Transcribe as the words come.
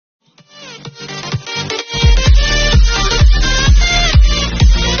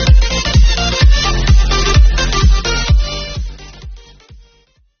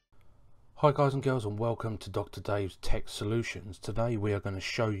Hi guys and girls, and welcome to Dr. Dave's Tech Solutions. Today we are going to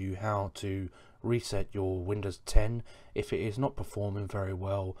show you how to reset your Windows 10 if it is not performing very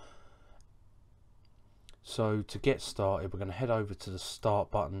well. So to get started, we're going to head over to the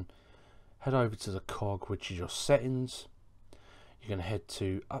Start button, head over to the cog, which is your settings. You're going to head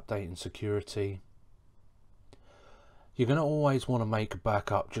to Update and Security. You're going to always want to make a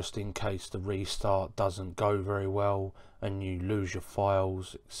backup just in case the restart doesn't go very well and you lose your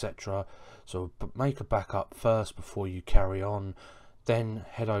files, etc. So make a backup first before you carry on. Then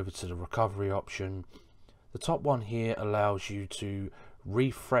head over to the recovery option. The top one here allows you to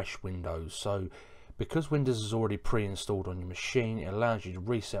refresh Windows. So because Windows is already pre-installed on your machine, it allows you to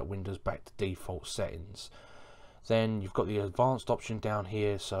reset Windows back to default settings. Then you've got the advanced option down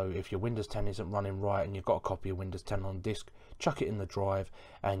here, so if your Windows 10 isn't running right and you've got a copy of Windows 10 on disk, chuck it in the drive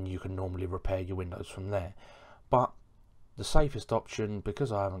and you can normally repair your Windows from there. But the safest option,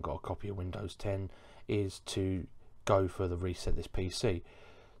 because I haven't got a copy of Windows 10, is to go for the reset this PC.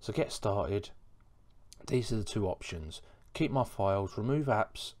 So get started. These are the two options: keep my files, remove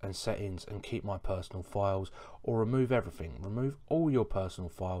apps and settings, and keep my personal files, or remove everything, remove all your personal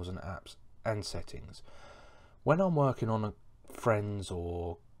files and apps and settings. When I'm working on a friend's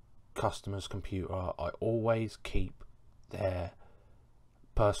or customer's computer, I always keep their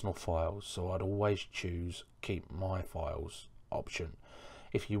personal files, so I'd always choose keep my files option.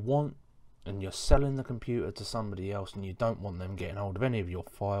 If you want and you're selling the computer to somebody else and you don't want them getting hold of any of your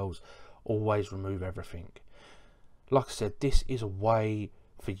files, always remove everything. Like I said, this is a way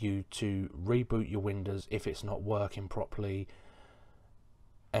for you to reboot your Windows if it's not working properly,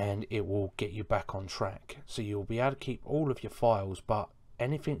 and it will get you back on track. So you'll be able to keep all of your files, but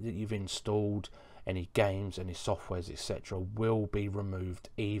anything that you've installed, any games, any softwares, etc., will be removed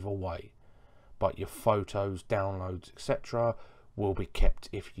either way. But your photos, downloads, etc., will be kept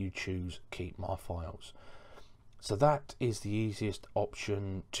if you choose keep my files. So that is the easiest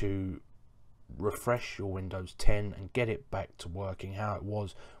option to refresh your Windows 10 and get it back to working how it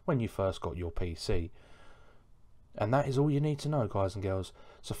was when you first got your PC. And that is all you need to know, guys and girls.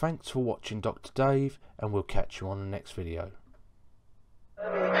 So thanks for watching Dr. Dave, and we'll catch you on the next video.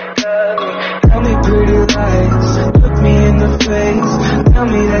 Tell me pretty lies, look me in the face, tell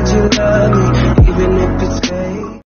me that you love me, even if it's